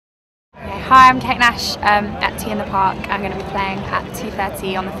Hi, I'm Kate Nash at Tea in the Park. I'm going to be playing at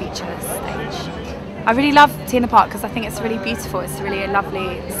 2:30 on the feature stage. I really love Tea in the Park because I think it's really beautiful. It's really a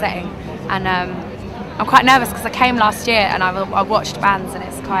lovely setting, and I'm quite nervous because I came last year and I watched bands, and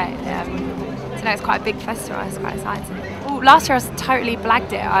it's quite it's quite a big festival. It's quite exciting. Ooh, last year I totally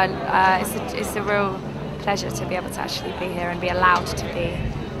blagged it. It's a real pleasure to be able to actually be here and be allowed to be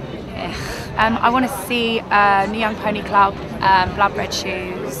here. I want to see New Young Pony Club, Blood Red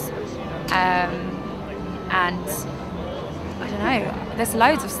Shoes, and I don't know, there's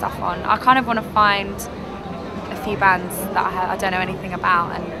loads of stuff on. I kind of want to find a few bands that I don't know anything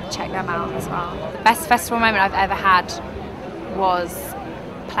about and check them out as well. The best festival moment I've ever had was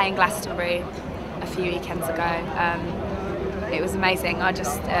playing Glastonbury a few weekends ago. It was amazing.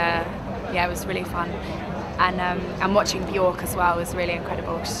 Yeah, it was really fun. And watching Bjork as well was really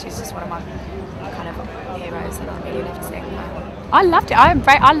incredible. She's just one of my kind of heroes, and I really loved seeing her. I loved it.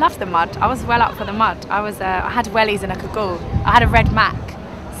 I loved the mud. I was well up for the mud. I had wellies and a cagoule. I had a red Mac,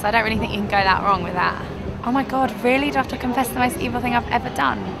 so I don't really think you can go that wrong with that. Oh my God, really? Do I have to confess the most evil thing I've ever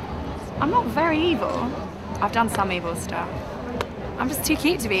done? I'm not very evil. I've done some evil stuff. I'm just too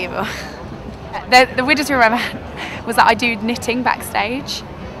cute to be evil. The weirdest rumor I had was that I do knitting backstage,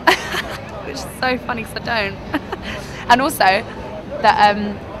 which is so funny because I don't. And also that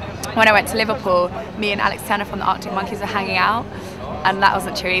when I went to Liverpool, me and Alex Turner from the Arctic Monkeys were hanging out, and that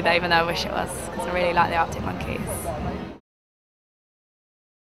wasn't true either, even though I wish it was, because I really like the Arctic Monkeys.